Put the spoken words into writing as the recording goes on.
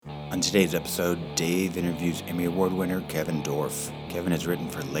On today's episode, Dave interviews Emmy Award winner Kevin Dorff. Kevin has written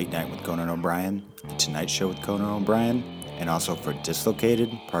for Late Night with Conan O'Brien, The Tonight Show with Conan O'Brien, and also for Dislocated,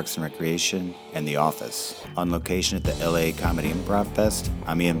 Parks and Recreation, and The Office. On location at the LA Comedy Improv Fest,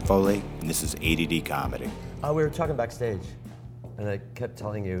 I'm Ian Foley, and this is ADD Comedy. We were talking backstage, and I kept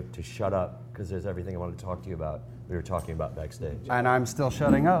telling you to shut up because there's everything I wanted to talk to you about. We were talking about backstage. And I'm still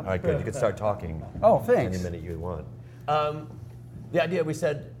shutting up. All right, good. You can start talking. Oh, thanks. Any minute you want. The idea we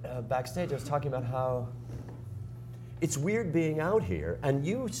said backstage, I was talking about how it's weird being out here, and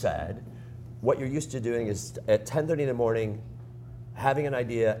you said what you're used to doing is at 10:30 in the morning, having an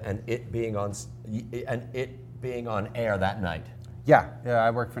idea and it being on air that night. Yeah,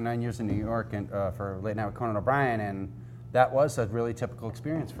 I worked for 9 years in New York and for Late Night with Conan O'Brien, and that was a really typical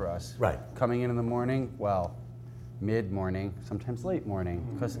experience for us. Right. Coming in the morning, well, mid-morning, sometimes late morning,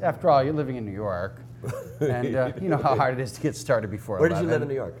 because after all, you're living in New York, and you know how hard it is to get started before 11. Where did you live in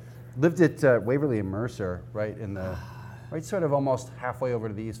New York? Lived at Waverly and Mercer, right sort of almost halfway over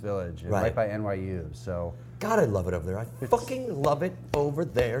to the East Village, and right by NYU. So. God, I love it over there. I fucking love it over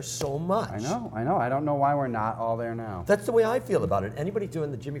there so much. I know. I don't know why we're not all there now. That's the way I feel about it. Anybody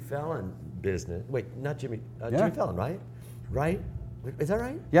doing the Jimmy Fallon business? Wait, not Jimmy. Jimmy Fallon, right? Right? Is that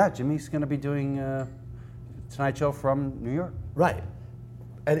right? Yeah, Jimmy's going to be doing Tonight Show from New York. Right.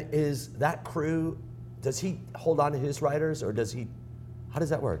 And is that crew? Does he hold on to his writers, or does he? How does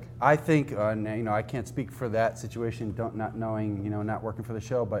that work? I think, I can't speak for that situation, not knowing, not working for the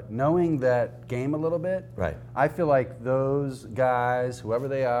show, but knowing that game a little bit. Right. I feel like those guys, whoever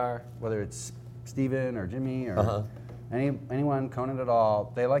they are, whether it's Steven or Jimmy or anyone, Conan at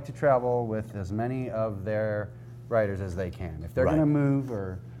all, they like to travel with as many of their writers as they can. If they're going to move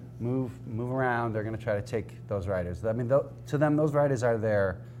around, they're going to try to take those writers. I mean, to them, those writers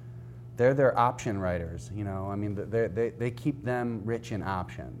are they're their option writers, they keep them rich in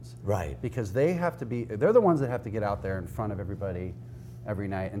options. Right. Because they're the ones that have to get out there in front of everybody every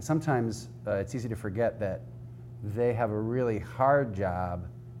night. And sometimes it's easy to forget that they have a really hard job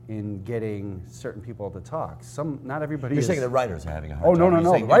in getting certain people to talk. Not everybody You're is. saying the writers are having a hard job. Oh,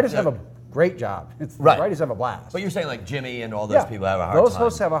 no. The writers have have a great job. The writers have a blast. But you're saying like Jimmy and all those people have a hard time. Those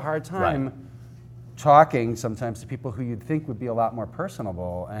hosts have a hard time talking sometimes to people who you'd think would be a lot more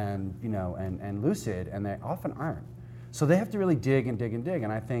personable and and lucid, and they often aren't. So they have to really dig and dig and dig,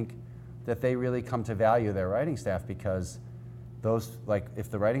 and I think that they really come to value their writing staff because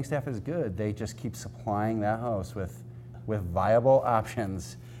if the writing staff is good, they just keep supplying that host with viable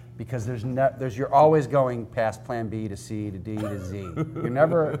options. Because you're always going past Plan B to C to D to Z.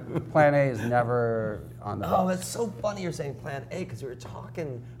 Plan A is never on the bus. Oh, that's so funny you're saying Plan A, because I was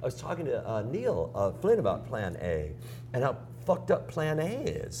talking to Neil Flynn about Plan A and how fucked up Plan A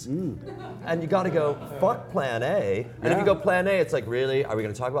is. And you gotta go, fuck Plan A. And if you go Plan A, it's like, really? Are we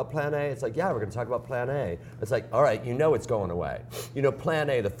gonna talk about Plan A? It's like, yeah, we're gonna talk about Plan A. It's like, all right, it's going away. Plan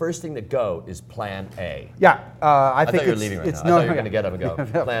A, the first thing to go is Plan A. Yeah, I think thought you were leaving right now. I thought you were gonna get up and go,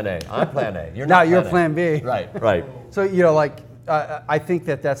 Plan A. I'm Plan A. You're not you're Plan B. Right. So, I think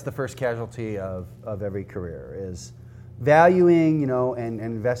that's the first casualty of every career is valuing, and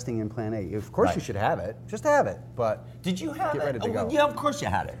investing in Plan A. Of course you should have it. Just have it. But did you have get it? ready to go. Yeah, of course you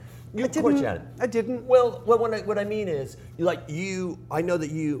had it. I didn't. Well, what I mean is, I know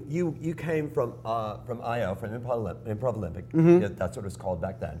that you came from IO, from Improv Olympic. Yeah, that's what it was called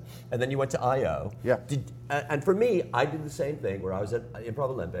back then. And then you went to IO. Yeah. And for me, I did the same thing where I was at Improv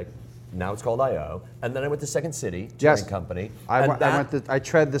Olympic. Now it's called IO. And then I went to Second City Touring Company. I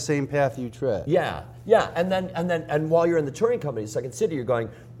tread the same path you tread. Yeah. And while you're in the touring company, Second City, you're going,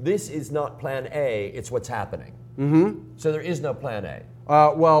 this is not Plan A, it's what's happening. Mm-hmm. So there is no Plan A.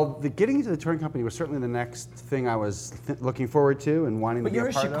 Getting into the touring company was certainly the next thing I was looking forward to and wanting to be a part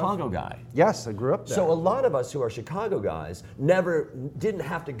of. But you're a Chicago guy. Yes, I grew up there. So a lot of us who are Chicago guys didn't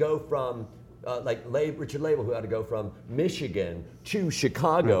have to go from, Richard Label, who had to go from Michigan to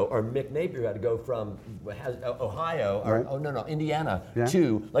Chicago, or Mick Napier, who had to go from Ohio, or Indiana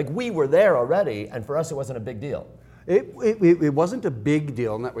to, we were there already, and for us it wasn't a big deal. It wasn't a big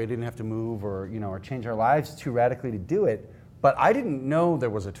deal, in that we didn't have to move or change our lives too radically to do it. But I didn't know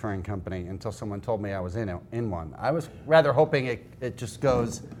there was a touring company until someone told me I was in one. I was rather hoping it just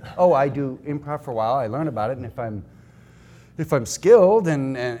goes, I do improv for a while, I learn about it, and if I'm skilled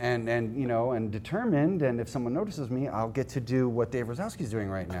and determined, and if someone notices me, I'll get to do what Dave Rosowski's doing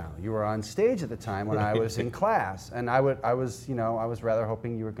right now. You were on stage at the time when I was in class, and I was rather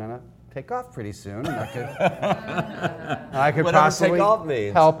hoping you were gonna take off pretty soon, and I could Whatever possibly take off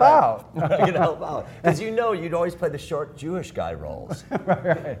means. help out. I can help out. Because you'd always play the short Jewish guy roles. Right,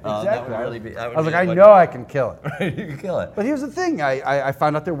 exactly. That would really be. I was like, I know I can kill it. You can kill it. But here's the thing: I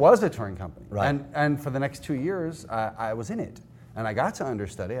found out there was a touring company, Right. and for the next 2 years, I was in it, and I got to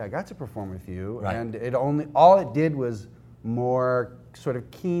understudy, I got to perform with you, Right. and all it did was more sort of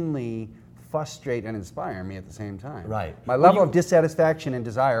keenly frustrate and inspire me at the same time. Right. My Well, level of dissatisfaction and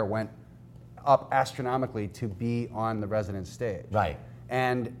desire went up astronomically to be on the resident stage. Right.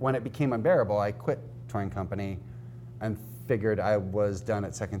 And when it became unbearable, I quit touring company and figured I was done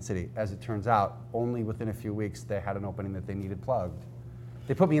at Second City. As it turns out, only within a few weeks they had an opening that they needed plugged.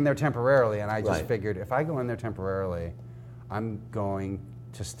 They put me in there temporarily, and I just Right. figured if I go in there temporarily, I'm going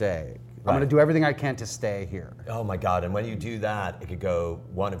to stay. I'm Right. going to do everything I can to stay here. Oh my God! And when you do that, it could go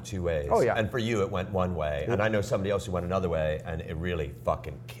one of two ways. Oh, yeah. And for you, it went one way, and I know somebody else who went another way, and it really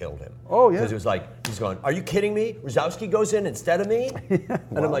fucking killed him. Oh, yeah. Because it was like he's going, "Are you kidding me? Rosowski goes in instead of me?"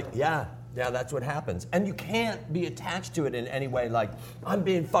 And I'm like, "Yeah, that's what happens." And you can't be attached to it in any way, like I'm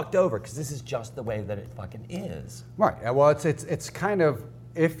being fucked over, because this is just the way that it fucking is. Right. Well, it's kind of,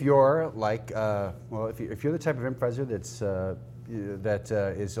 if you're like, if you're the type of improviser that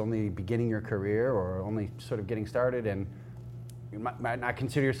is only beginning your career or only sort of getting started, and you might not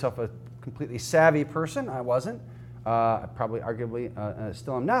consider yourself a completely savvy person. I wasn't. I probably, arguably,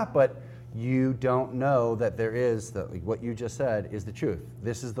 still am not. But you don't know that there is like what you just said is the truth.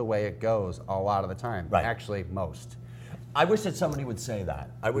 This is the way it goes a lot of the time. Right. Actually, most. I wish that somebody would say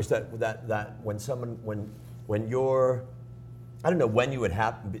that. I wish that when you're, I don't know when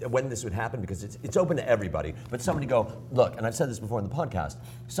this would happen, because it's open to everybody. But somebody go, look, and I've said this before in the podcast,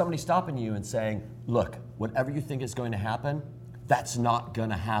 somebody stopping you and saying, look, whatever you think is going to happen, that's not going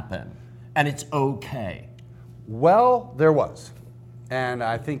to happen, and it's okay. Well, there was. And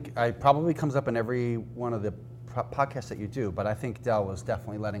I think it probably comes up in every one of the podcasts that you do, but I think Del was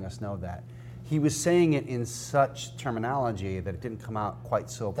definitely letting us know that. He was saying it in such terminology that it didn't come out quite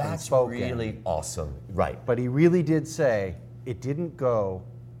so plain That's spoken. really awesome. Right. But he really did say, it didn't go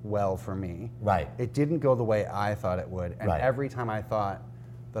well for me. Right. It didn't go the way I thought it would. And Right. every time I thought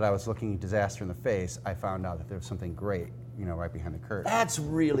that I was looking disaster in the face, I found out that there was something great, right behind the curtain. That's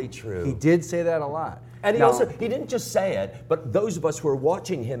really true. He did say that a lot. And Now- he didn't just say it, but those of us who were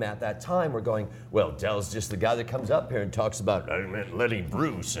watching him at that time were going, well, Del's just the guy that comes up here and talks about Lenny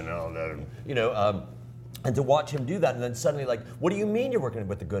Bruce and all that, and to watch him do that, and then suddenly like, what do you mean you're working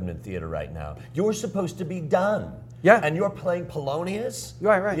with the Goodman Theater right now? You're supposed to be done. Yeah. And you're playing Polonius?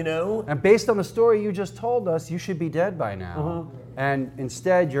 Right. And based on the story you just told us, you should be dead by now. And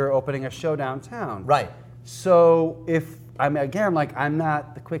instead, you're opening a show downtown. Right. So I'm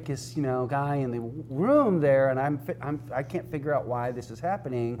not the quickest, guy in the room there, and I can't figure out why this is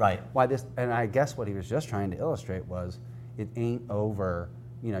happening. Right. And I guess what he was just trying to illustrate was, it ain't over,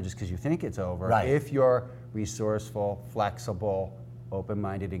 just because you think it's over. Right. If you're resourceful, flexible,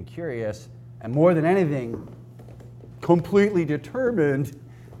 open-minded, and curious, and more than anything, completely determined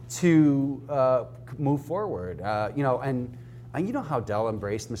to move forward. And you know how Del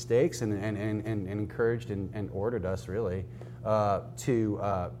embraced mistakes and encouraged and ordered us really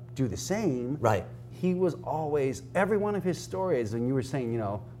to do the same. Right. He was always, every one of his stories, and you were saying,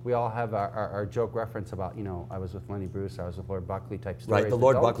 we all have our joke reference about, I was with Lenny Bruce, I was with Lord Buckley type stories. Right, the that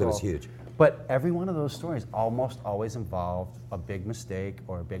Lord Del Buckley was told. huge. But every one of those stories almost always involved a big mistake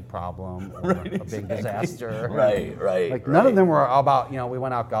or a big problem or a big disaster. Right. Like none of them were about, we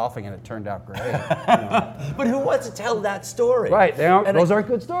went out golfing and it turned out great. But who wants to tell that story? Right, those aren't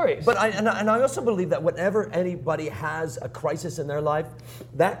good stories. But I also believe that whenever anybody has a crisis in their life,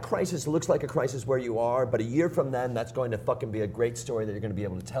 that crisis looks like a crisis where you are, but a year from then, that's going to fucking be a great story that you're going to be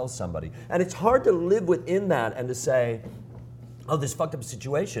able to tell somebody. And it's hard to live within that and to say, oh, this fucked up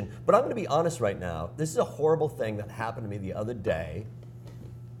situation. But I'm going to be honest right now. This is a horrible thing that happened to me the other day.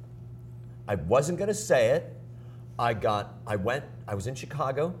 I wasn't going to say it. I was in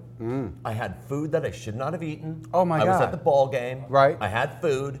Chicago. I had food that I should not have eaten. Oh my I was God. at the ball game. Right. I had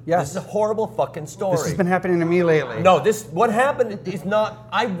food. Yes. This is a horrible fucking story. This has been happening to me lately. No, what happened is not,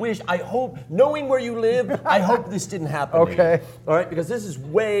 I hope, knowing where you live, I hope this didn't happen to you. Okay. All right, because this is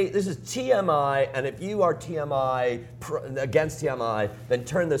TMI, and if you are TMI, against TMI, then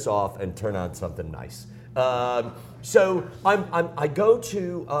turn this off and turn on something nice. So I go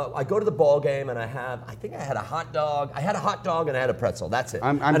to the ball game and I think I had a hot dog. I had a hot dog and I had a pretzel. That's it.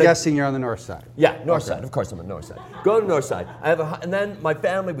 I'm guessing you're on the north side. Yeah, north side. Of course I'm on the north side. Go to the north side. And then my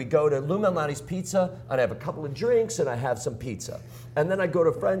family, we go to Lou Malnati's Pizza and I have a couple of drinks and I have some pizza. And then I go to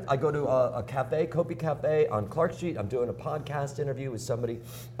a cafe, Kopi Cafe on Clark Street. I'm doing a podcast interview with somebody,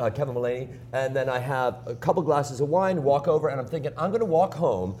 Kevin Mullaney. And then I have a couple glasses of wine, walk over, and I'm thinking, I'm gonna walk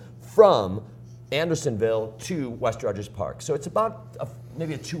home from Andersonville to West Rogers Park. So it's about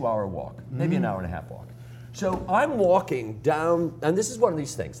maybe a 2-hour walk, maybe an hour and a half walk. So I'm walking down, and this is one of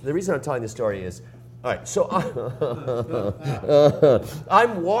these things. The reason I'm telling this story is, all right, so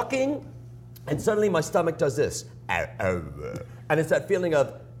I'm walking, and suddenly my stomach does this. And it's that feeling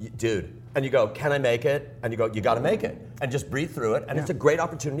of, dude, and you go, can I make it? And you go, you gotta make it. And just breathe through it, and it's a great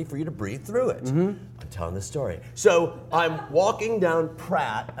opportunity for you to breathe through it. I'm telling this story. So I'm walking down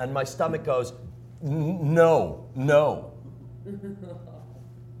Pratt, and my stomach goes, no.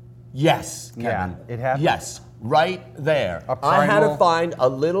 Yes, Kevin. Yeah, it happened. Yes, right there. I had to find a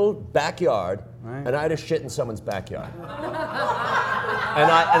little backyard, and I had to shit in someone's backyard.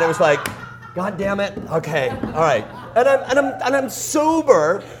 and it was like, God damn it. Okay, all right. And I'm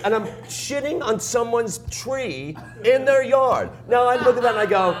sober, and I'm shitting on someone's tree in their yard. Now I look at that and I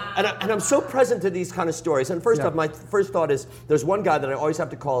go, and I'm so present to these kind of stories. And first off, my first thought is, there's one guy that I always have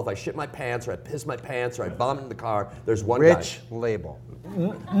to call if I shit my pants or I piss my pants or I vomit in the car. There's one guy. Rich Label.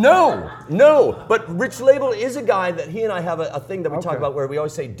 No. But Rich Label is a guy that he and I have a thing that we talk about where we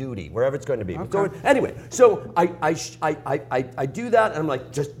always say duty, wherever it's going to be. Okay. So anyway, so I do that and I'm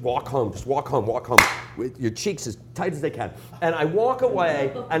like, just walk home. With your cheeks as tight as they can. And I walk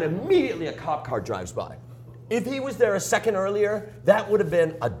away and immediately a cop car drives by. If he was there a second earlier, that would have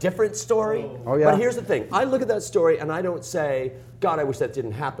been a different story. Oh, yeah. But here's the thing. I look at that story and I don't say, God, I wish that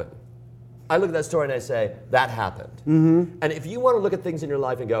didn't happen. I look at that story and I say, that happened. Mm-hmm. And if you want to look at things in your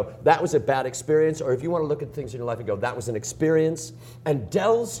life and go, that was a bad experience, or if you want to look at things in your life and go, that was an experience, and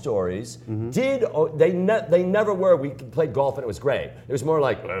Del's stories they never were, we played golf and it was great. It was more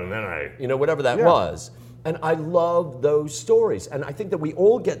like, whatever that was. And I love those stories. And I think that we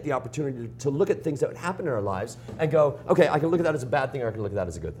all get the opportunity to look at things that happen in our lives and go, okay, I can look at that as a bad thing or I can look at that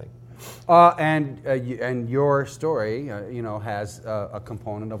as a good thing. And your story, has a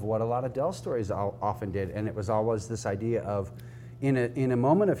component of what a lot of Del stories often did, and it was always this idea of, in a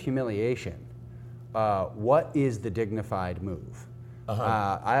moment of humiliation, what is the dignified move?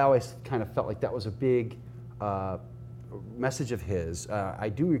 I always kind of felt like that was a big message of his. I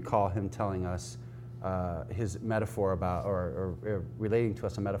do recall him telling us his metaphor about, or relating to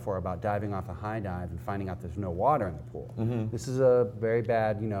us a metaphor about diving off a high dive and finding out there's no water in the pool. Mm-hmm. This is a very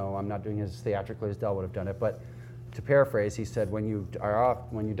bad, I'm not doing as theatrically as Del would have done it, but to paraphrase, he said, when you're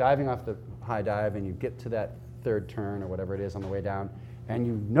diving off the high dive and you get to that third turn or whatever it is on the way down, and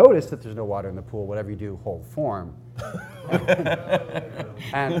you notice that there's no water in the pool, whatever you do, hold form.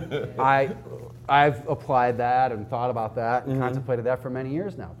 And I've applied that and thought about that and contemplated that for many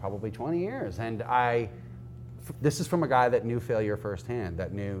years now, probably 20 years. And this is from a guy that knew failure firsthand,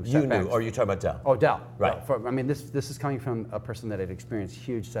 that knew setbacks. You knew, or are you talking about Del? Oh, Del. Right. This is coming from a person that had experienced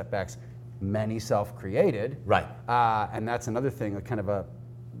huge setbacks, many self-created. Right. And that's another thing that kind of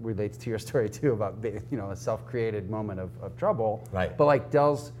relates to your story too, about a self-created moment of trouble. Right. But like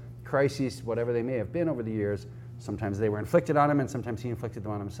Del's crises, whatever they may have been over the years, sometimes they were inflicted on him and sometimes he inflicted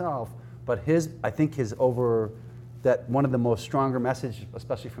them on himself. But one of the most stronger message,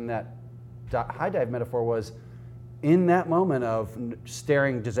 especially from that high dive metaphor, was in that moment of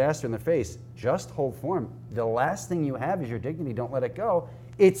staring disaster in the face, just hold form. The last thing you have is your dignity. Don't let it go.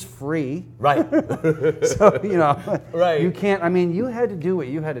 It's free. Right. So, right. You can't, you had to do what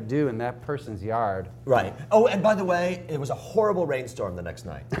you had to do in that person's yard. Right. Oh, and by the way, it was a horrible rainstorm the next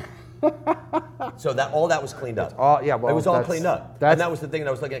night. So all that was cleaned up. It was all cleaned up. And that was the thing that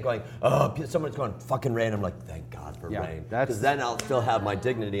I was looking at going, someone's going, fucking rain. I'm like, thank God for rain. Because then I'll still have my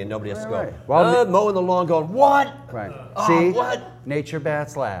dignity and nobody has to go, mowing the lawn going, what? Right. See? What? Nature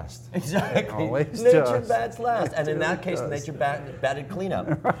bats last. Exactly. Always nature bats last. And in that case, nature batted cleanup.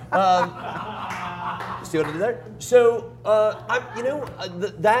 See what I did there? So,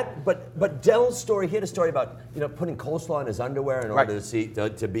 but Del's story, he had a story about, putting coleslaw in his underwear in order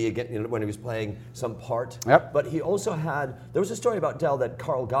to be again, when he was playing some part. Yep. But he also there was a story about Del that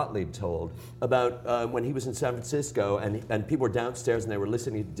Carl Gottlieb told about when he was in San Francisco and people were downstairs and they were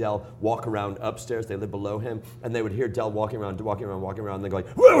listening to Del walk around upstairs. They lived below him, and they would hear Del walking around, and they're going,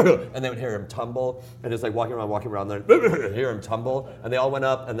 and they would hear him tumble, and it's like walking around, then hear him tumble, and they all went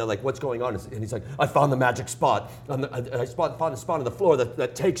up, and they're like, what's going on? And he's like, I found the magic spot. I found the spot on the floor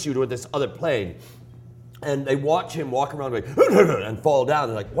that takes you to this other plane. And they watch him walk around like, and fall down.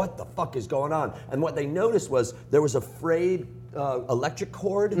 They're like, what the fuck is going on? And what they noticed was there was a frayed electric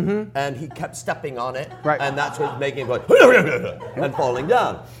cord, and he kept stepping on it, Right. and that's what's making him go and falling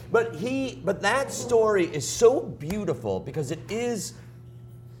down. But that story is so beautiful because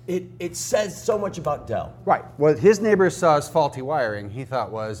it says so much about Del. Right. What his neighbors saw as faulty wiring, he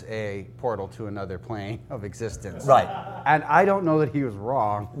thought was a portal to another plane of existence. Right. And I don't know that he was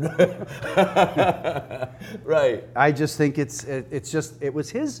wrong. Right. I just think it was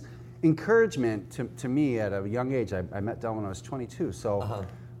his encouragement to me at a young age. I met Del when I was 22, so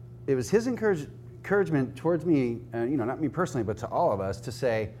it was his encouragement towards me, not me personally, but to all of us, to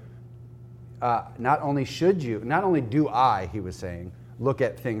say, not only do I, he was saying, look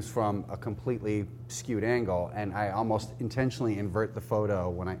at things from a completely skewed angle, and I almost intentionally invert the photo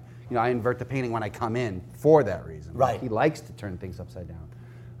when I invert the painting when I come in for that reason. Right. He likes to turn things upside down.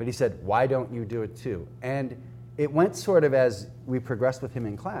 But he said, why don't you do it too? And it went sort of as we progressed with him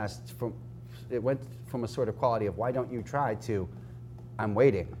in class, it went from a sort of quality of why don't you try to, I'm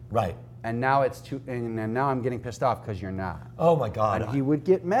waiting. Right. And now and now I'm getting pissed off because you're not. Oh my God. And he would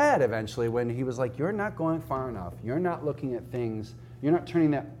get mad eventually when he was like, you're not going far enough. You're not looking at things. You're not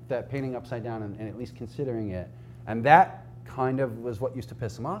turning that painting upside down and at least considering it. And that kind of was what used to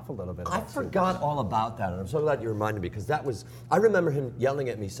piss him off a little bit. I forgot all about that, and I'm so glad you reminded me, because I remember him yelling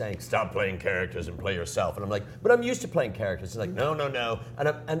at me saying, stop playing characters and play yourself. And I'm like, but I'm used to playing characters. He's like, no. And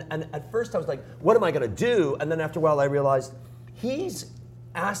at first I was like, what am I going to do? And then after a while I realized he's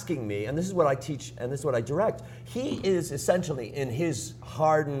asking me, and this is what I teach and this is what I direct, he is essentially, in his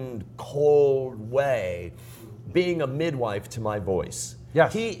hardened, cold way, being a midwife to my voice.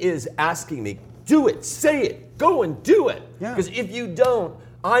 Yes. He is asking me, do it, say it, go and do it. Yeah. Because if you don't,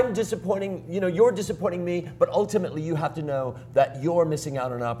 I'm disappointing, you're disappointing me, but ultimately you have to know that you're missing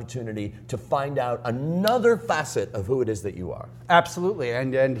out on an opportunity to find out another facet of who it is that you are. Absolutely,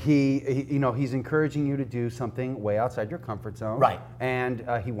 and he's encouraging you to do something way outside your comfort zone. Right. And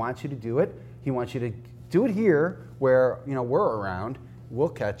he wants you to do it. He wants you to do it here where we're around. We'll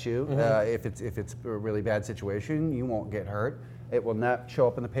catch you. If it's a really bad situation, you won't get hurt. It will not show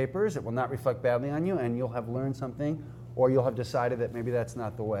up in the papers. It will not reflect badly on you, and you'll have learned something, or you'll have decided that maybe that's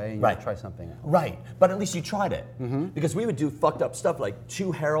not the way, and Right. you'll try something else. Right, but at least you tried it. Because we would do fucked up stuff like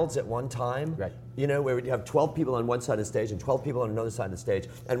 2 heralds at one time. Right. Where we'd have 12 people on one side of the stage and 12 people on another side of the stage,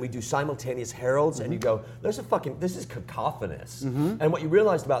 and we do simultaneous heralds, and you go, this is cacophonous. And what you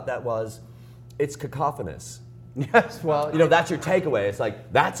realized about that was, it's cacophonous. Yes, well, That's your takeaway. It's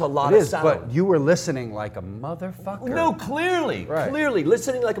like, that's a lot it of is, sound. but you were listening like a motherfucker. No, clearly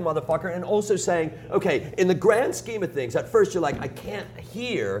listening like a motherfucker, and also saying, okay, in the grand scheme of things, at first you're like, I can't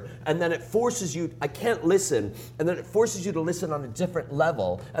hear, and then it forces you, I can't listen, and then it forces you to listen on a different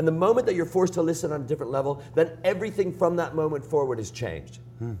level. And the moment that you're forced to listen on a different level, then everything from that moment forward is changed.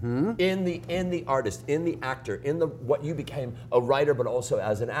 In the artist, in the actor, in what you became a writer, but also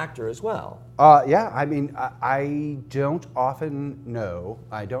as an actor as well. Yeah, I mean, I don't often know.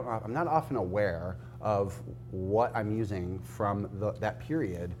 I'm not often aware of what I'm using from that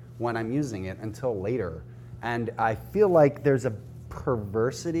period when I'm using it until later, and I feel like there's a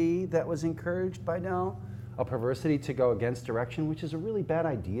perversity that was encouraged by Del, a perversity to go against direction, which is a really bad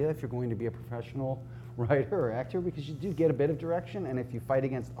idea if you're going to be a professional writer or actor, because you do get a bit of direction, and if you fight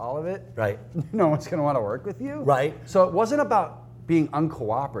against all of it, Right. no one's going to want to work with you. Right. So it wasn't about being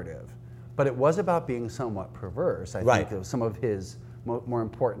uncooperative, but it was about being somewhat perverse. I Right. think of some of his more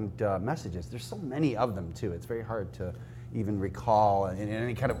important messages. There's so many of them too. It's very hard to even recall in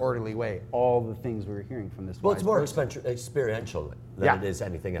any kind of orderly way all the things we were hearing from this. Well, it's more person. experiential than Yeah. it is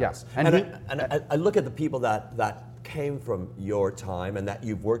anything Yeah. else. And I look at the people that came from your time and that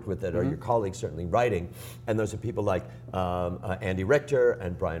you've worked with, that are your colleagues certainly writing, and those are people like Andy Richter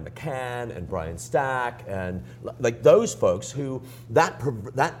and Brian McCann and Brian Stack, and like those folks who that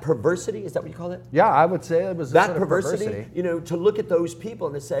perversity, is that what you call it? Yeah, I would say it was That sort of perversity, to look at those people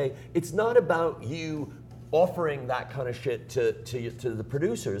and to say, it's not about you offering that kind of shit to the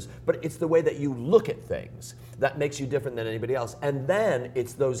producers, but it's the way that you look at things that makes you different than anybody else. And then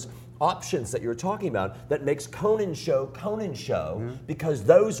it's those options that you're talking about that makes Conan Show, because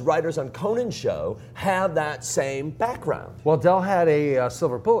those writers on Conan Show have that same background. Well, Del had a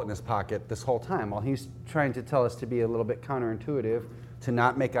silver bullet in his pocket this whole time while he's trying to tell us to be a little bit counterintuitive, to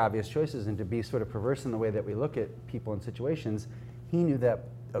not make obvious choices, and to be sort of perverse in the way that we look at people and situations. He knew that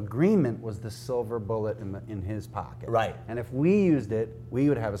agreement was the silver bullet in his pocket. Right. And if we used it, we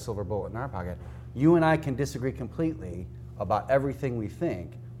would have a silver bullet in our pocket. You and I can disagree completely about everything we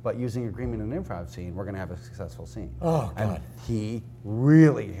think, but using agreement in an improv scene, we're going to have a successful scene. Oh, God. And he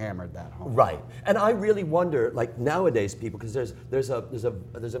really hammered that home. Right, and I really wonder, like nowadays, people, because there's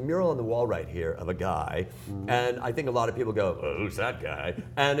a mural on the wall right here of a guy, and I think a lot of people go, oh, who's that guy?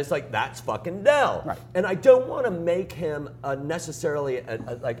 And it's like, that's fucking Del. Right. And I don't want to make him necessarily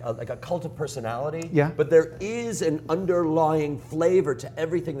like a cult of personality. Yeah. But there is an underlying flavor to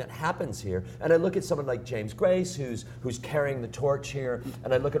everything that happens here. And I look at someone like James Grace, who's carrying the torch here,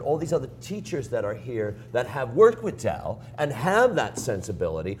 and I look at all these other teachers that are here that have worked with Del and have that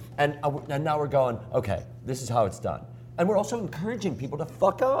sensibility, and now we're going, okay, this is how it's done, and we're also encouraging people to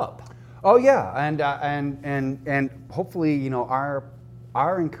fuck up. Oh yeah, and hopefully, you know,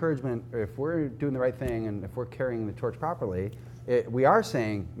 our encouragement, if we're doing the right thing and if we're carrying the torch properly, we are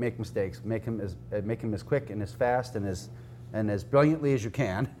saying make mistakes, make them as quick and as fast and as brilliantly as you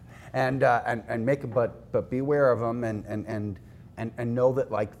can, and make them, but be aware of them and know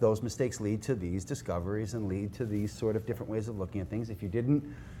that, like, those mistakes lead to these discoveries and lead to these sort of different ways of looking at things. If you didn't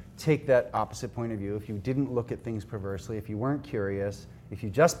take that opposite point of view, if you didn't look at things perversely, if you weren't curious, if you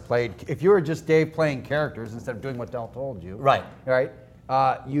were just Dave playing characters instead of doing what Del told you, Right.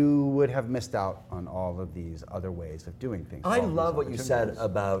 You would have missed out on all of these other ways of doing things. I all these love what you said opportunities.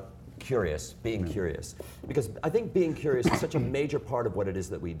 about being curious, because I think being curious is such a major part of what it is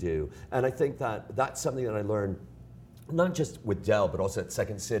that we do, and I think that that's something that I learned not just with Del, but also at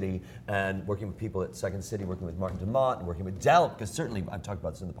Second City, and working with people at Second City, working with Martin DeMott, and working with Del, because certainly, I've talked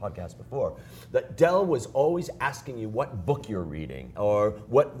about this in the podcast before, that Del was always asking you what book you're reading, or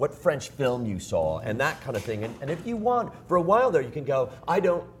what French film you saw, and that kind of thing. And if you want, for a while there, you can go, I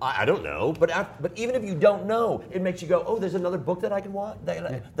don't know, but even if you don't know, it makes you go, oh, there's another book that I can watch,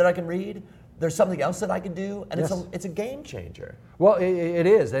 that I can read. There's something else that I can do, and Yes. it's a game changer. Well, it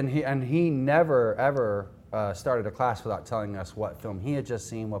is, and he never ever started a class without telling us what film he had just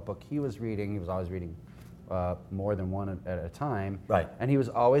seen, what book he was reading. He was always reading more than one at a time. Right. And he was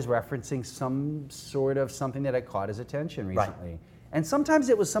always referencing some sort of something that had caught his attention recently. Right. And sometimes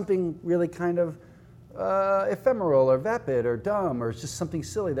it was something really kind of ephemeral or vapid or dumb, or just something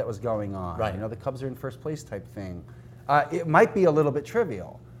silly that was going on. Right. You know, the Cubs are in first place type thing. It might be a little bit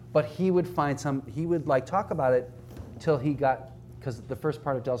trivial, but he would like talk about it till he got, because the first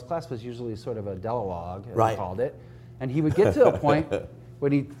part of Del's class was usually sort of a Delalogue, as Right. he called it. And he would get to a point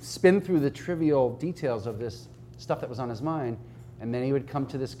when he'd spin through the trivial details of this stuff that was on his mind, and then he would come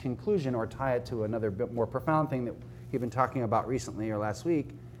to this conclusion or tie it to another bit more profound thing that he'd been talking about recently or last week.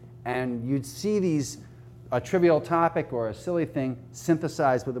 And you'd see a trivial topic or a silly thing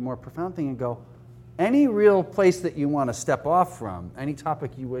synthesized with a more profound thing and go, any real place that you want to step off from, any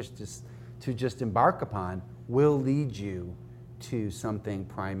topic you wish to just embark upon, will lead you to something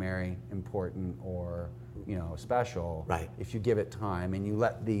primary, important, or special. Right. If you give it time and you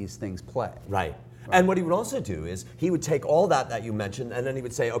let these things play. Right. And what he would also do is he would take all that you mentioned, and then he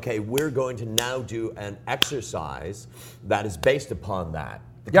would say, okay, we're going to now do an exercise that is based upon that.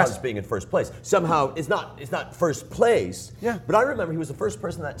 The Yes. Cubs being in first place. Somehow it's not first place. Yeah. But I remember he was the first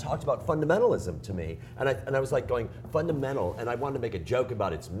person that talked about fundamentalism to me. And I was like going, fundamental, and I wanted to make a joke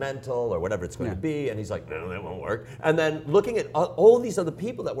about it's mental or whatever it's going to be, and he's like, no, that won't work. And then looking at all these other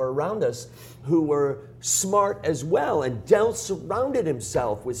people that were around us who were smart as well, and Del surrounded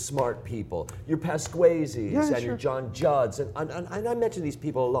himself with smart people. Your Pasquazes Yeah, and sure. your John Judds, and I mention these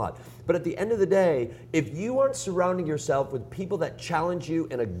people a lot. But at the end of the day, if you aren't surrounding yourself with people that challenge you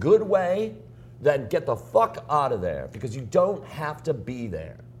in a good way, then get the fuck out of there, because you don't have to be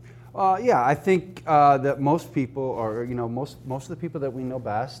there. Yeah, I think that most people, or most of the people that we know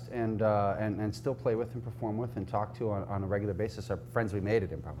best and still play with and perform with and talk to on a regular basis are friends we made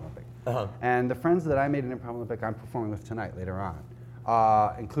at Improv Olympic. Uh-huh. And the friends that I made at Improv Olympic, I'm performing with tonight later on,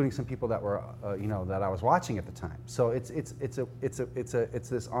 including some people that were that I was watching at the time. So it's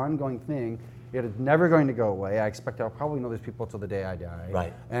this ongoing thing. It is never going to go away. I expect I'll probably know these people till the day I die.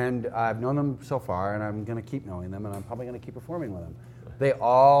 Right. And I've known them so far, and I'm going to keep knowing them, and I'm probably going to keep performing with them. They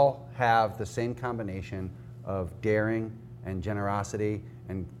all have the same combination of daring and generosity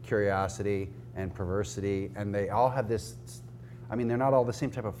and curiosity and perversity, and they all have this, I mean, they're not all the same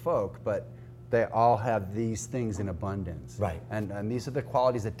type of folk, but they all have these things in abundance. Right. And these are the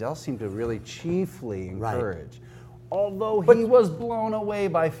qualities that Del seemed to really chiefly Right. encourage. Although he was blown away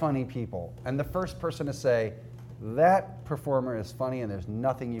by funny people, and the first person to say, that performer is funny and there's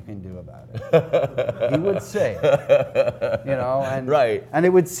nothing you can do about it. He would say it, and Right. and it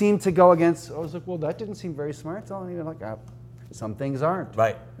would seem to go against. I was like, well, that didn't seem very smart. So like, some things aren't.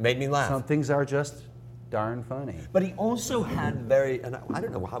 Right. Made me laugh. Some things are just darn funny. But he also had very, and I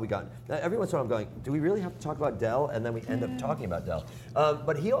don't know how we got, every once in a while I'm going, do we really have to talk about Del? And then we end up talking about Del.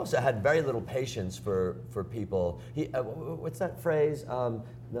 But he also had very little patience for people. He, what's that phrase?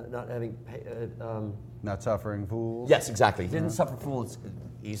 Not having, Not suffering fools. yes, exactly. He didn't suffer fools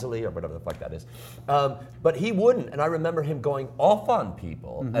easily or whatever the fuck that is. But he wouldn't, and I remember him going off on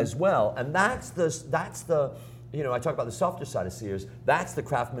people as well. And that's the, you know, I talk about the softer side of Sears. That's the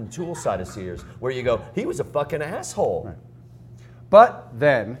Craftsman tool side of Sears, where you go, he was a fucking asshole. Right. But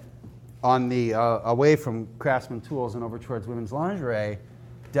then, on the away from Craftsman tools and over towards women's lingerie,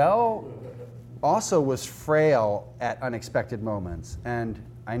 Del also was frail at unexpected moments. And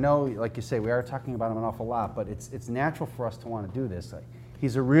I know, like you say, we are talking about him an awful lot, but it's natural for us to want to do this. Like,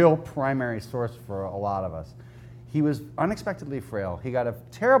 he's a real primary source for a lot of us. He was unexpectedly frail. He got a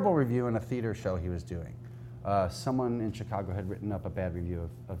terrible review in a theater show he was doing. Someone in Chicago had written up a bad review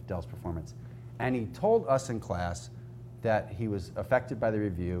of Del's performance. And he told us in class that he was affected by the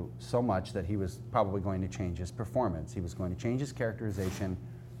review so much that he was probably going to change his performance. He was going to change his characterization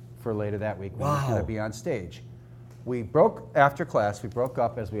for later that week when he was going to be on stage. We broke, after class, we broke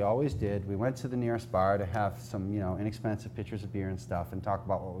up as we always did. We went to the nearest bar to have some, you know, inexpensive pitchers of beer and stuff and talk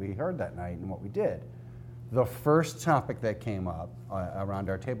about what we heard that night and what we did. The first topic that came up around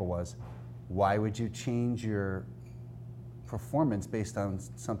our table was, why would you change your performance based on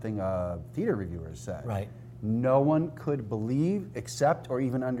something a theater reviewer said? Right. No one could believe, accept, or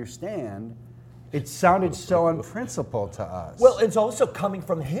even understand. It sounded so unprincipled to us. Well, it's also coming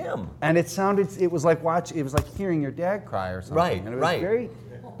from him. And it was like hearing your dad cry or something. Right, And it was right. very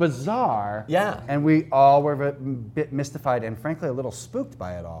bizarre. Yeah. And we all were a bit mystified and frankly a little spooked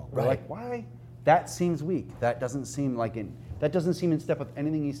by it all. We're Right. like, why? That seems weak. That doesn't seem in step with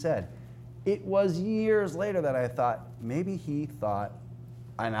anything he said. It was years later that I thought, maybe he thought,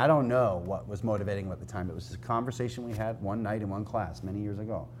 and I don't know what was motivating him at the time. It was a conversation we had one night in one class many years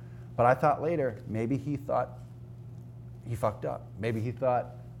ago. But I thought later, maybe he thought he fucked up. Maybe he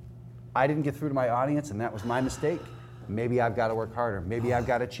thought, I didn't get through to my audience and that was my mistake. Maybe I've got to work harder. Maybe I've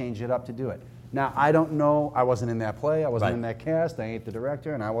got to change it up to do it. Now, I don't know. I wasn't in that play. I wasn't in that cast. I ain't the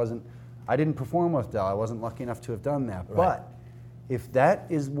director. And I didn't perform with Del. I wasn't lucky enough to have done that. Right. But if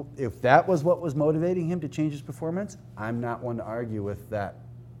that was what was motivating him to change his performance, I'm not one to argue with that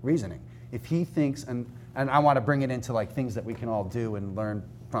reasoning. If he thinks, and I want to bring it into like things that we can all do and learn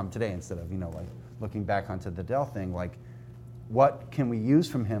from today instead of, you know, like looking back onto the Del thing, like what can we use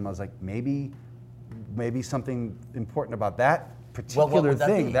from him? I was like, maybe something important about that particular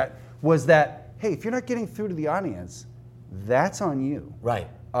thing that was that, hey, if you're not getting through to the audience, that's on you. Right.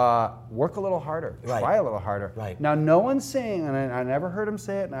 Work a little harder. Right. Try a little harder. Right. Now, no one's saying, and I never heard him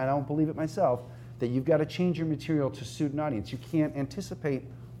say it, and I don't believe it myself, that you've got to change your material to suit an audience. You can't anticipate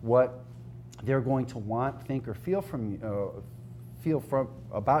what they're going to want, think, or feel from you,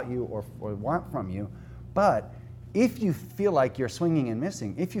 about you, or want from you. But if you feel like you're swinging and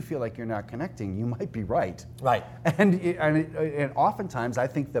missing, if you feel like you're not connecting, you might be right. Right. And oftentimes, I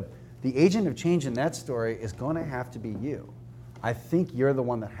think the agent of change in that story is going to have to be you. I think you're the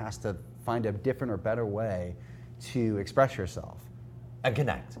one that has to find a different or better way to express yourself. And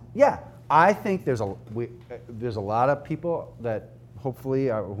connect. Yeah, I think there's a lot of people that hopefully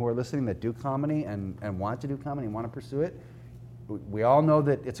who are listening that do comedy and want to do comedy and want to pursue it. We all know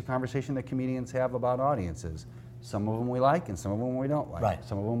that it's a conversation that comedians have about audiences. Some of them we like and some of them we don't like. Right.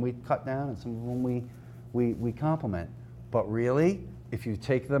 Some of them we cut down and some of them we compliment. But really, if you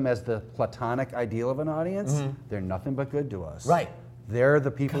take them as the platonic ideal of an audience, they're nothing but good to us. Right. They're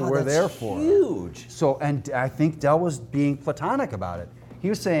the people we're there for. Huge. So, and I think Del was being platonic about it. He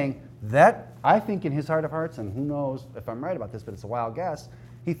was saying that, I think in his heart of hearts, and who knows if I'm right about this, but it's a wild guess,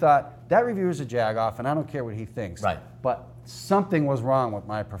 he thought, that reviewer's a jag-off, and I don't care what he thinks. Right. But something was wrong with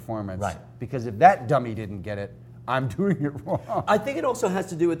my performance. Right. Because if that dummy didn't get it, I'm doing it wrong. I think it also has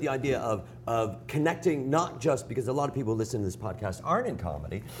to do with the idea of connecting, not just because a lot of people who listen to this podcast aren't in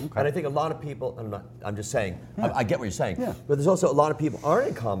comedy, and I think a lot of people, I'm just saying, I get what you're saying, but there's also a lot of people aren't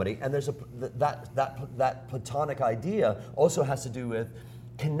in comedy, and there's that platonic idea also has to do with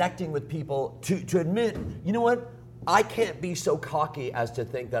connecting with people to admit, you know what, I can't be so cocky as to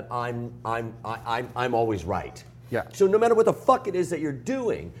think that I'm always right. Yeah. So no matter what the fuck it is that you're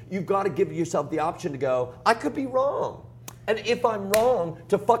doing, you've got to give yourself the option to go, I could be wrong. And if I'm wrong,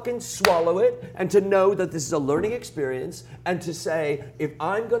 to fucking swallow it and to know that this is a learning experience and to say, if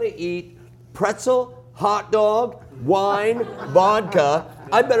I'm going to eat pretzel, hot dog, wine, vodka,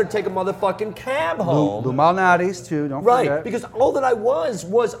 I better take a motherfucking cab home. Lou Malnati's too, don't Right, forget. because all that I was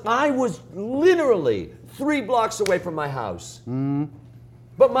I was literally 3 blocks away from my house.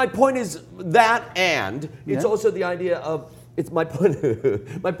 But my point is that, and it's also the idea of, it's my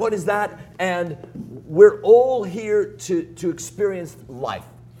point. My point is that, and we're all here to experience life.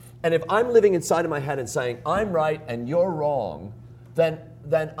 And if I'm living inside of my head and saying I'm right and you're wrong, then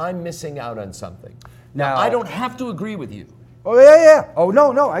I'm missing out on something. Now I don't have to agree with you. Oh yeah. Oh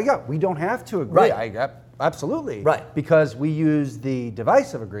no, we don't have to agree. Right. Absolutely. Right. Because we use the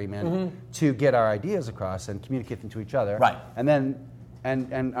device of agreement to get our ideas across and communicate them to each other. Right. And then,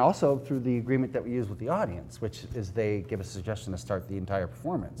 and also through the agreement that we use with the audience, which is they give us a suggestion to start the entire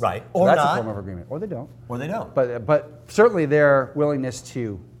performance. Right. So Or that's not. a form of agreement. Or they don't. Or they don't. But certainly their willingness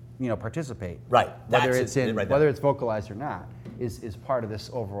to, participate. Right. Whether That's it's it right there. whether it's vocalized or not is part of this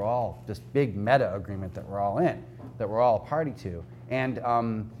overall, this big meta agreement that we're all in, that we're all a party to. And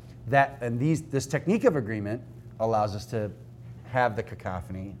this technique of agreement allows us to have the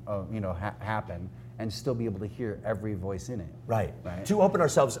cacophony of, happen and still be able to hear every voice in it. Right. To open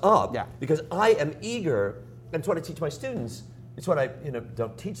ourselves up. Yeah. Because I am eager, and it's what I teach my students. It's what I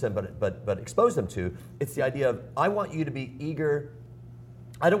don't teach them, but expose them to. It's the idea of I want you to be eager.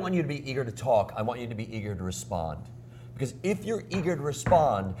 I don't want you to be eager to talk. I want you to be eager to respond. Because if you're eager to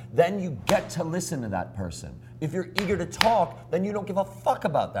respond, then you get to listen to that person. If you're eager to talk, then you don't give a fuck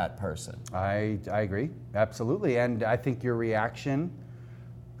about that person. I agree, absolutely, and I think your reaction,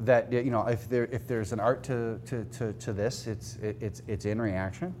 that if there's an art to this, it's in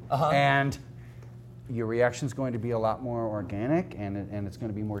reaction, and your reaction is going to be a lot more organic, and it's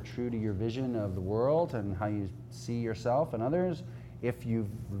going to be more true to your vision of the world and how you see yourself and others. If you've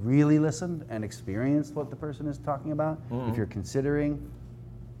really listened and experienced what the person is talking about, if you're considering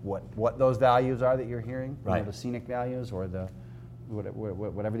what those values are that you're hearing, right. The scenic values or the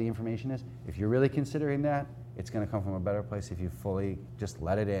whatever the information is, if you're really considering that, it's going to come from a better place if you fully just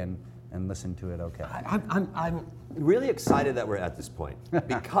let it in and listen to it. Okay. I'm really excited that we're at this point,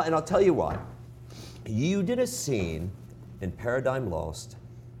 because, and I'll tell you why. You did a scene in Paradigm Lost,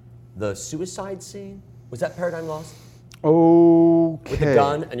 the suicide scene. Was that Paradigm Lost? Okay. With the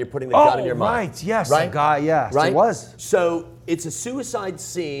gun, and you're putting the gun in your mind. Right, yes. Right? The guy, yes, right? It was. So it's a suicide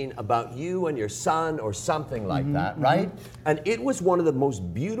scene about you and your son or something like that, right? And it was one of the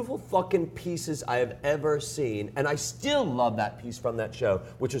most beautiful fucking pieces I have ever seen. And I still love that piece from that show,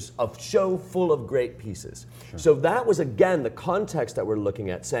 which is a show full of great pieces. Sure. So that was, again, the context that we're looking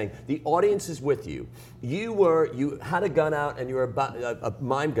at, saying the audience is with you. You had a gun out and you were about a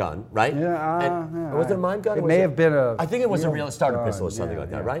mime gun, right? Yeah. Was it a mime gun? It may have been I think it was a real starter pistol or something like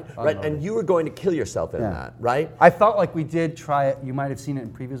that, right? Right, and you were going to kill yourself in that, right? I felt like we did try it. You might have seen it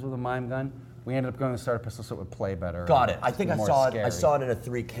in previews with a mime gun. We ended up going to starter pistol so it would play better. Got it. I think I saw it. I saw it in a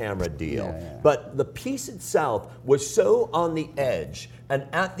 3-camera deal. Yeah. But the piece itself was so on the edge, and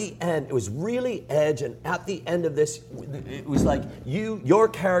at the end, it was really edge. And at the end of this, it was like your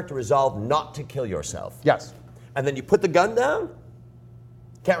character resolved not to kill yourself. Yes. And then you put the gun down.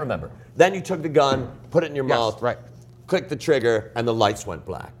 Can't remember. Then you took the gun, put it in your mouth, right. Clicked the trigger, and the lights went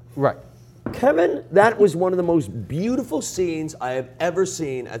black. Right. Kevin, that was one of the most beautiful scenes I have ever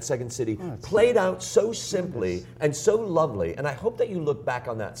seen at Second City. Played out so simply and so lovely. And I hope that you look back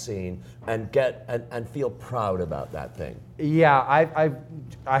on that scene and and feel proud about that thing. Yeah,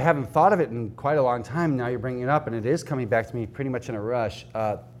 I haven't thought of it in quite a long time. Now you're bringing it up, and it is coming back to me pretty much in a rush.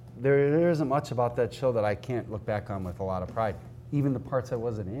 There isn't much about that show that I can't look back on with a lot of pride. Even the parts I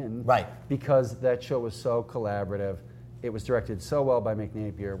wasn't in. Right. Because that show was so collaborative. It was directed so well by Mick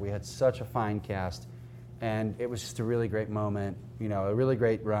Napier. We had such a fine cast, and it was just a really great moment, a really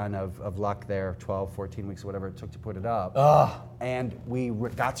great run of luck there, 12, 14 weeks, whatever it took to put it up. And we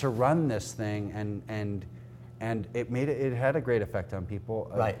got to run this thing, and it had a great effect on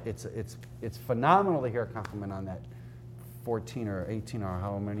people. Right. It's phenomenal to hear a compliment on that 14 or 18 or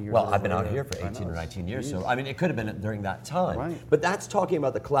how many years. Well, I've been out here for 18 or 19 years, so I mean, it could have been during that time. Right. But that's talking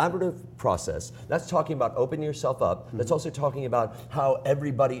about the collaborative process. That's talking about opening yourself up. That's also talking about how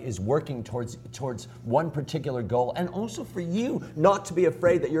everybody is working towards one particular goal, and also for you not to be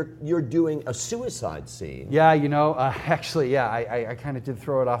afraid that you're doing a suicide scene. Yeah, actually, I kind of did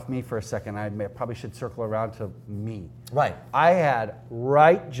throw it off me for a second. I probably should circle around to me. Right. I had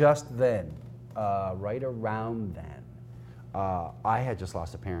right around then. I had just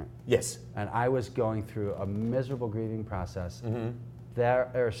lost a parent. Yes. And I was going through a miserable grieving process.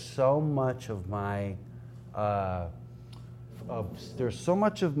 There's so much of my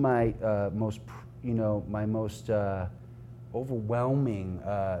most overwhelming,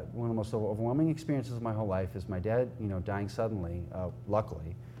 one of the most overwhelming experiences of my whole life is my dad, dying suddenly,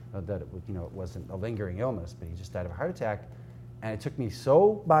 luckily, that it wasn't a lingering illness, but he just died of a heart attack. And it took me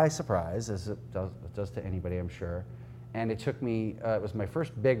so by surprise, as it does to anybody, I'm sure. And it took me, it was my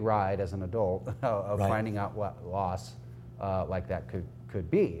first big ride as an adult of finding out what loss like that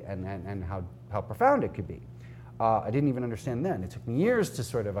could be and how profound it could be. I didn't even understand then. It took me years to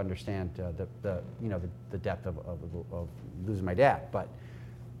sort of understand the depth of losing my dad. But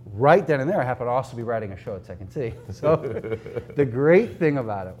right then and there, I happened to also be writing a show at Second City. So the great thing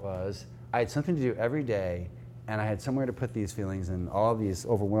about it was I had something to do every day, and I had somewhere to put these feelings and all these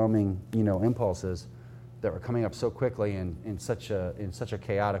overwhelming, impulses that were coming up so quickly and in such a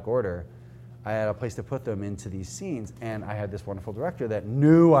chaotic order. I had a place to put them into these scenes, and I had this wonderful director that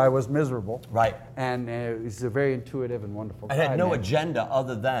knew I was miserable. Right. And he's a very intuitive and wonderful guy. And had no agenda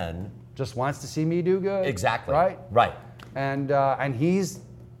other than... just wants to see me do good. Exactly. Right? Right. And he's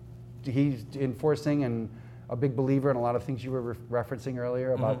enforcing and a big believer in a lot of things you were referencing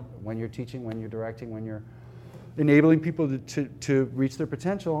earlier about when you're teaching, when you're directing, when you're enabling people to reach their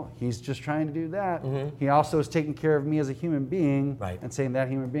potential. He's just trying to do that. He also is taking care of me as a human being and saying that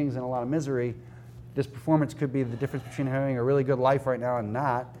human being's in a lot of misery. This performance could be the difference between having a really good life right now and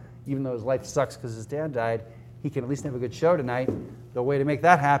not. Even though his life sucks because his dad died, he can at least have a good show tonight. The way to make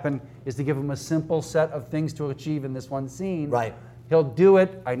that happen is to give him a simple set of things to achieve in this one scene. Right. He'll do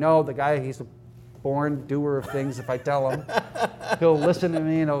it. I know the guy, he's a born doer of things. If I tell him, he'll listen to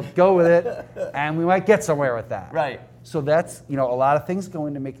me and he'll go with it, and we might get somewhere with that. Right. So that's, a lot of things go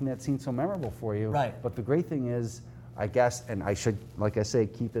into making that scene so memorable for you. Right. But the great thing is, I guess, and I should, like I say,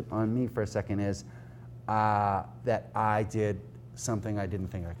 keep it on me for a second, is that I did something I didn't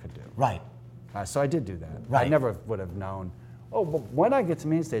think I could do. Right. So I did do that. Right. I never would have known. Oh, but when I get to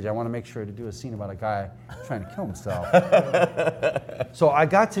main stage, I want to make sure to do a scene about a guy trying to kill himself. So I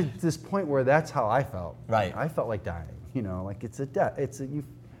got to this point where that's how I felt. Right. I felt like dying. Like it's a death.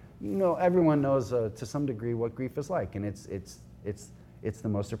 Everyone knows to some degree what grief is like, and it's the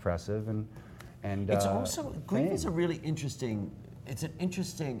most oppressive and It's also, grief pain. is a really interesting, it's an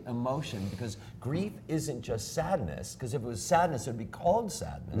interesting emotion because grief isn't just sadness, because if it was sadness, it would be called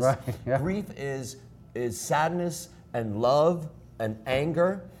sadness. Right, yeah. Grief is sadness and love and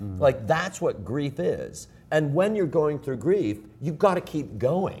anger. Like, that's what grief is. And when you're going through grief, you've got to keep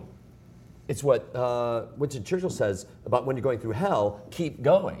going. It's what Winston Churchill says about when you're going through hell, keep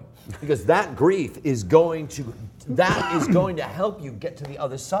going. Because that grief is going to help you get to the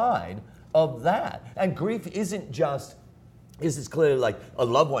other side of that. And grief isn't just, this is clearly like a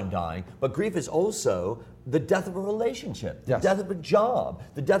loved one dying, but grief is also the death of a relationship, the Yes. death of a job,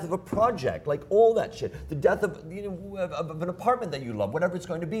 the death of a project, like all that shit, the death of, of an apartment that you love, whatever it's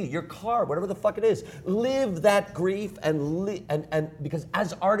going to be, your car, whatever the fuck it is. Live that grief and because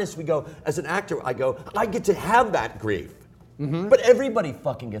as artists we go, as an actor I go, I get to have that grief. But everybody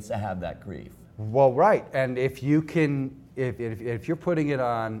fucking gets to have that grief. Well, right, and if you can, if you're putting it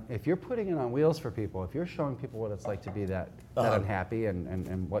on, wheels for people, if you're showing people what it's like to be that unhappy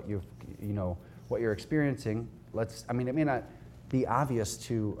and what what you're experiencing, it may not be obvious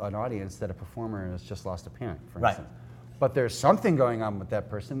to an audience that a performer has just lost a parent, for instance, but there's something going on with that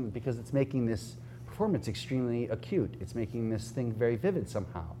person because it's making this performance extremely acute. It's making this thing very vivid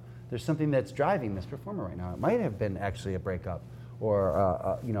somehow. There's something that's driving this performer right now. It might have been actually a breakup or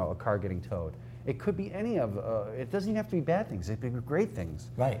a car getting towed. It could be any of. It doesn't even have to be bad things. It could be great things.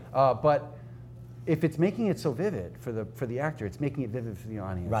 Right. But if it's making it so vivid for the actor, it's making it vivid for the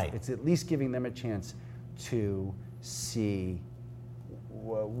audience. Right. It's at least giving them a chance to see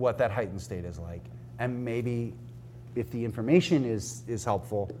what that heightened state is like, and maybe if the information is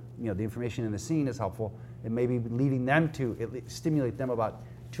helpful, the information in the scene is helpful, it may be leading them to stimulate them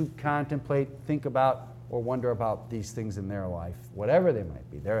to contemplate, think about, or wonder about these things in their life, whatever they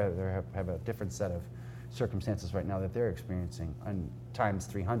might be. They have a different set of circumstances right now that they're experiencing, and times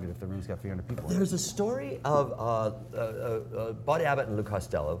 300 if the room's got 300 people. There's a story of Buddy Abbott and Lou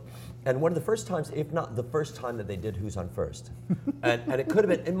Costello, and one of the first times, if not the first time that they did Who's on First. and it could have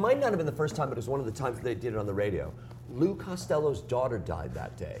been, it might not have been the first time, but it was one of the times they did it on the radio. Lou Costello's daughter died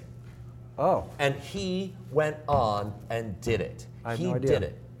that day. Oh. And he went on and did it. I had He no idea. did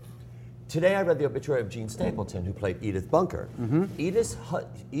it. Today I read the obituary of Gene Stapleton, who played Edith Bunker.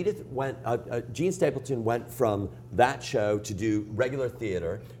 Gene Stapleton went from that show to do regular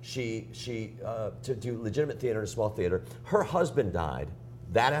theater. She to do legitimate theater in a small theater. Her husband died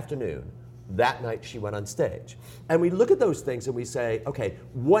that afternoon. That night she went on stage. And we look at those things and we say, okay,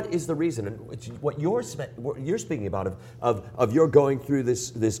 what is the reason? And what you're speaking about of you're going through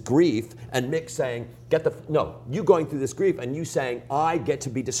this grief, and Mick saying, you going through this grief, and you saying, I get to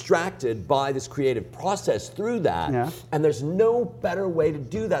be distracted by this creative process through that. Yeah. And there's no better way to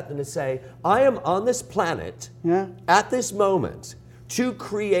do that than to say, I am on this planet at this moment to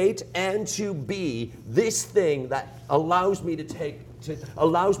create and to be this thing that allows me to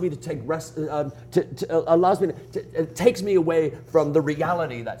it takes me away from the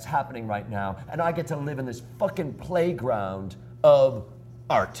reality that's happening right now, and I get to live in this fucking playground of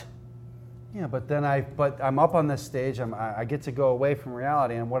art. Yeah, but I'm up on this stage. I get to go away from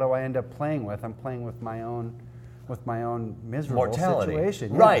reality, and what do I end up playing with? I'm playing with my own miserable Mortality.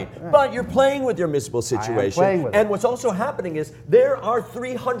 situation. Yeah, right. But you're playing with your miserable situation. playing with and it. what's also happening is there are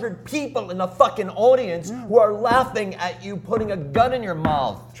 300 people in the fucking audience who are laughing at you putting a gun in your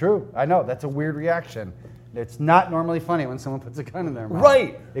mouth. True. I know. That's a weird reaction. It's not normally funny when someone puts a gun in their mouth.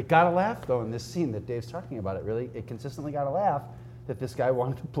 Right. It got a laugh, though, in this scene that Dave's talking about. It consistently got a laugh that this guy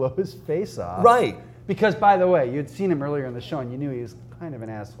wanted to blow his face off. Right. Because, by the way, you'd seen him earlier in the show, and you knew he was kind of an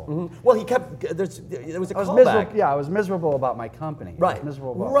asshole. Mm-hmm. Well, he kept, there was a I was callback. miserable. Yeah, I was miserable about my company. Right. I was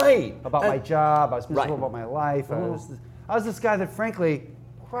miserable about my job. I was miserable about my life. I was this guy that, frankly,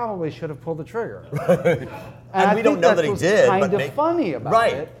 probably should have pulled the trigger. And we don't know that he did. Kind but of funny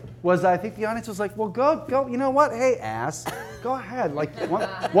about it was I think the audience was like, well, go. You know what? Hey, ass, go ahead. Like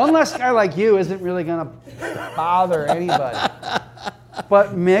one less guy like you isn't really gonna bother anybody.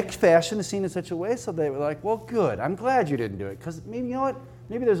 But Mick fashioned the scene in such a way so they were like, well, good. I'm glad you didn't do it. Because maybe, you know what?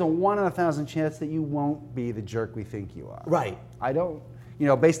 Maybe there's a 1 in 1,000 chance that you won't be the jerk we think you are. Right. I don't,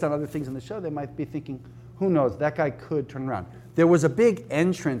 based on other things in the show, they might be thinking, who knows, that guy could turn around. There was a big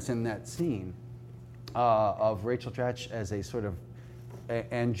entrance in that scene of Rachel Dratch as a sort of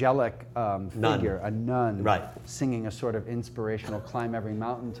angelic figure, a nun, singing a sort of inspirational climb every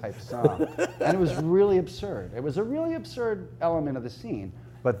mountain type song. And it was really absurd. It was a really absurd element of the scene.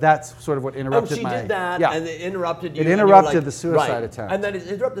 But that's sort of what interrupted she did that, and it interrupted you. It interrupted the suicide attempt. And then it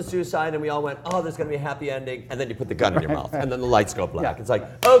interrupted the suicide, and we all went, oh, there's going to be a happy ending. And then you put the gun in your mouth, and then the lights go black. It's like,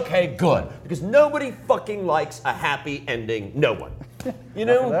 okay, good. Because nobody fucking likes a happy ending. No one. You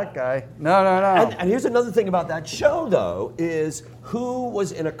know? That guy. No. And here's another thing about that show, though, is who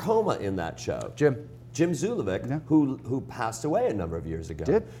was in a coma in that show? Jim Zulovic, who passed away a number of years ago.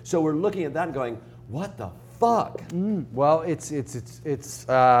 Did. So we're looking at that and going, what the fuck? Well, it's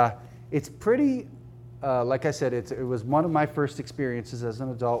pretty. Like I said, it was one of my first experiences as an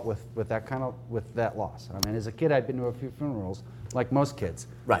adult with that loss. I mean, as a kid, I'd been to a few funerals, like most kids.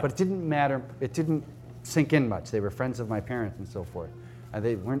 Right. But it didn't matter. It didn't sink in much. They were friends of my parents and so forth.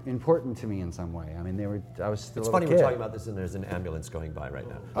 They weren't important to me in some way. I mean, I was still. It's a funny kid. we're talking about this and there's an ambulance going by right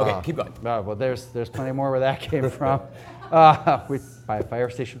now. Okay, keep going. Well, there's plenty more where that came from. By a fire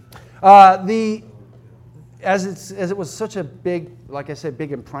station. As it was such a big, like I said,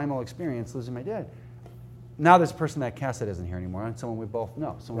 big and primal experience losing my dad. Now there's a person that cast that isn't here anymore, and someone we both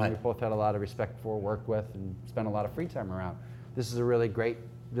know, someone we both had a lot of respect for, worked with, and spent a lot of free time around. This was a really great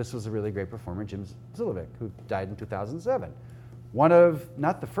performer, Jim Zulovic, who died in 2007. One of,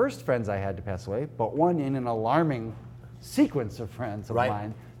 not the first friends I had to pass away, but one in an alarming sequence of friends of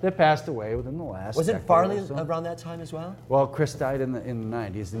mine that passed away within the last Was it decade Farley or so. around that time as well? Well, Chris died in the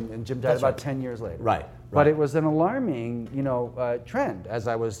 90s, and Jim died about 10 years later. Right. But it was an alarming, trend as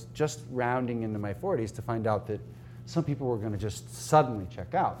I was just rounding into my 40s to find out that some people were going to just suddenly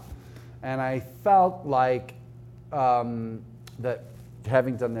check out. And I felt like that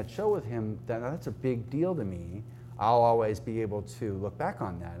having done that show with him, that's a big deal to me. I'll always be able to look back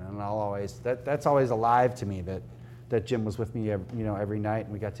on that, and I'll always that's always alive to me that Jim was with me every night,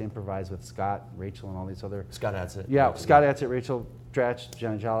 and we got to improvise with Scott, Rachel, and all these other. Scott Adsit. Yeah, Scott Adsit, Rachel Dratch,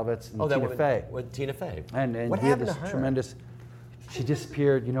 John Jolovitz, and Tina Fey. With Tina Fey. And what we had happened this to her? tremendous. She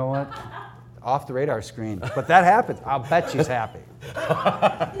disappeared. You know what? Off the radar screen. But that happens. I'll bet she's happy. She's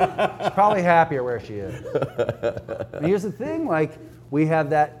probably happier where she is. And here's the thing: like we had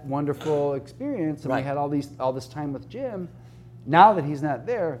that wonderful experience, and we had all this time with Jim. Now that he's not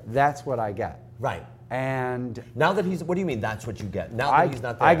there, that's what I get. Right. And now that what do you mean that's what you get? Now that he's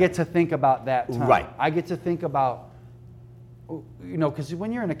not there. I get to think about that time. Right. I get to think about, because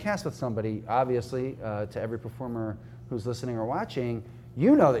when you're in a cast with somebody, obviously, to every performer who's listening or watching,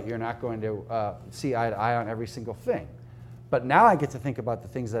 you know that you're not going to see eye to eye on every single thing. But now I get to think about the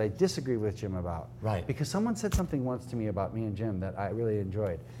things that I disagree with Jim about. Right. Because someone said something once to me about me and Jim that I really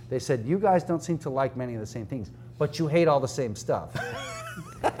enjoyed. They said, you guys don't seem to like many of the same things, but you hate all the same stuff.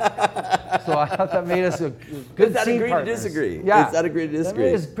 So I thought that made us a good Is that scene agree partners. to disagree? Yeah. Is that agree to disagree?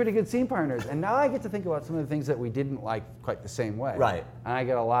 That made us pretty good scene partners. And now I get to think about some of the things that we didn't like quite the same way. Right. And I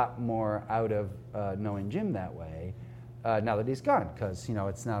get a lot more out of knowing Jim that way now that he's gone, because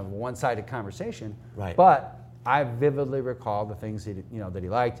it's not a one-sided conversation. Right. But I vividly recall the things that he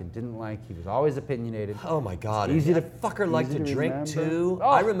liked and didn't like. He was always opinionated. Oh my God! Easy to that fucker liked to drink remember. too. Oh.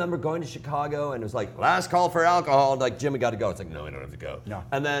 I remember going to Chicago and it was like last call for alcohol. Like Jim, we got to go. It's like no, we don't have to go. No.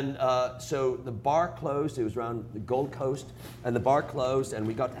 And then so the bar closed. It was around the Gold Coast, and the bar closed, and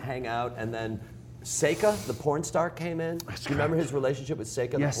we got to hang out. And then Seika, the porn star, came in. Do you remember his relationship with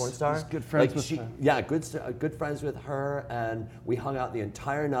Seika, Yes, the porn star? he's good friends with her. Yeah, good friends with her, and we hung out the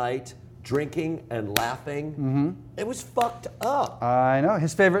entire night. Drinking and laughing. Mm-hmm. It was fucked up. I know.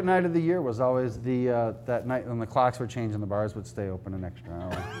 His favorite night of the year was always that night when the clocks were changed and the bars would stay open an extra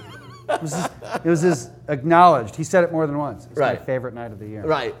hour. It was his acknowledged. He said it more than once. It's my favorite night of the year.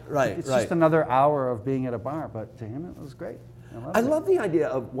 Right. It's just another hour of being at a bar, but to him it was great. I love the idea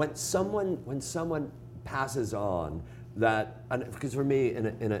of when someone passes on that, because for me,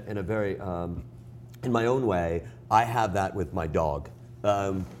 in a very in my own way, I have that with my dog.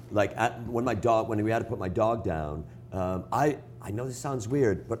 When we had to put my dog down, I know this sounds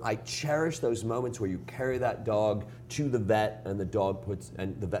weird, but I cherish those moments where you carry that dog to the vet and the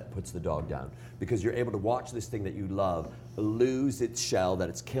vet puts the dog down, because you're able to watch this thing that you love lose its shell that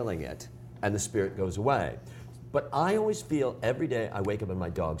it's killing it, and the spirit goes away. But I always feel every day I wake up and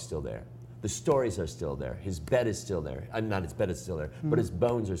my dog's still there. The stories are still there. His bed is still there. Not his bed is still there, but his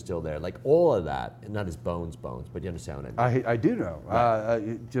bones are still there. Like all of that, and not his bones, but you understand what I mean? I do know.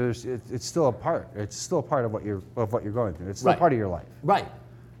 Right. It's still a part. It's still a part of what you're going through. It's still part of your life. Right.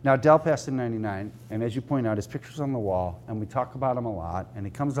 Now, Del passed in '99, and as you point out, his picture's on the wall, and we talk about him a lot, and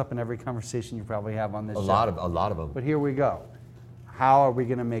he comes up in every conversation you probably have on this show. A lot of them. But here we go. How are we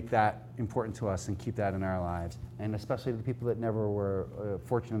going to make that important to us and keep that in our lives, and especially the people that never were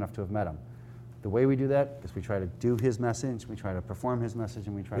fortunate enough to have met him? The way we do that is we try to do his message, we try to perform his message,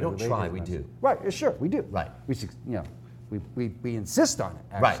 and we try to relate his message. We do. Right, sure, we do. Right. We insist on it,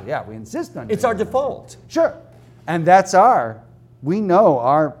 actually. Right. Yeah, we insist on it. It's our default. Sure. And we know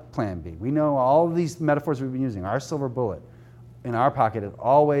our plan B. We know all of these metaphors we've been using. Our silver bullet in our pocket is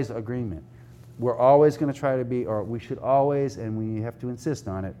always agreement. We're always going to try to be, or we should always, and we have to insist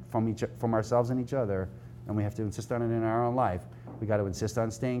on it from ourselves and each other, and we have to insist on it in our own life. We've got to insist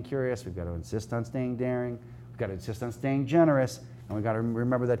on staying curious. We've got to insist on staying daring. We've got to insist on staying generous. And we've got to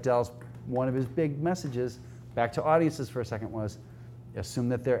remember that one of his big messages, back to audiences for a second, was assume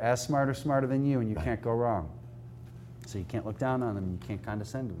that they're as smart or smarter than you, and you can't go wrong. So you can't look down on them, and you can't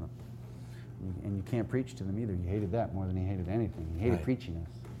condescend to them. And you can't preach to them either. He hated that more than he hated anything. He hated preaching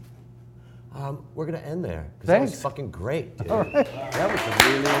us. We're going to end there. Thanks. That was fucking great, dude. All right. That was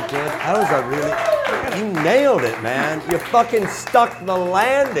you nailed it, man. You fucking stuck the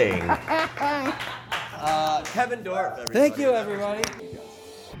landing. Kevin Dorff, everybody. Thank you, everybody.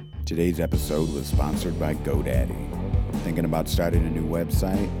 Today's episode was sponsored by GoDaddy. Thinking about starting a new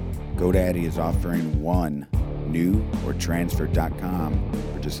website? GoDaddy is offering one new or transfer.com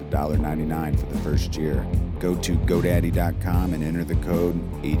for just $1.99 for the first year. Go to GoDaddy.com and enter the code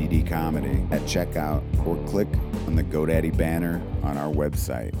ADDComedy at checkout, or click on the GoDaddy banner on our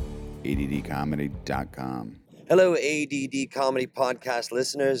website, ADDComedy.com. Hello, ADD Comedy Podcast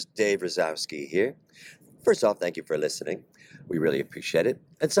listeners. Dave Razowski here. First off, thank you for listening. We really appreciate it.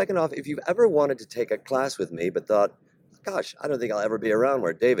 And second off, if you've ever wanted to take a class with me but thought, gosh, I don't think I'll ever be around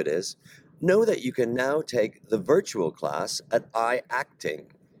where David is, know that you can now take the virtual class at iActing.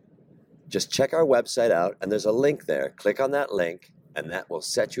 Just check our website out, and there's a link there. Click on that link, and that will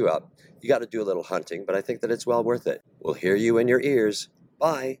set you up. You got to do a little hunting, but I think that it's well worth it. We'll hear you in your ears.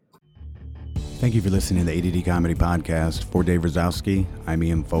 Bye. Thank you for listening to the ADD Comedy Podcast. For Dave Razowski, I'm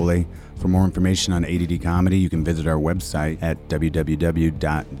Ian Foley. For more information on ADD Comedy, you can visit our website at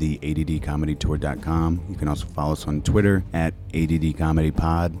www.theaddcomedytour.com. You can also follow us on Twitter at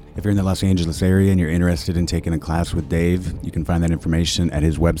ADDComedyPod. If you're in the Los Angeles area and you're interested in taking a class with Dave, you can find that information at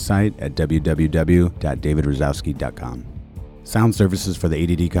his website at www.davidrazowski.com. Sound services for the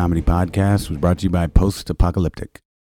ADD Comedy Podcast was brought to you by Post Apocalyptic.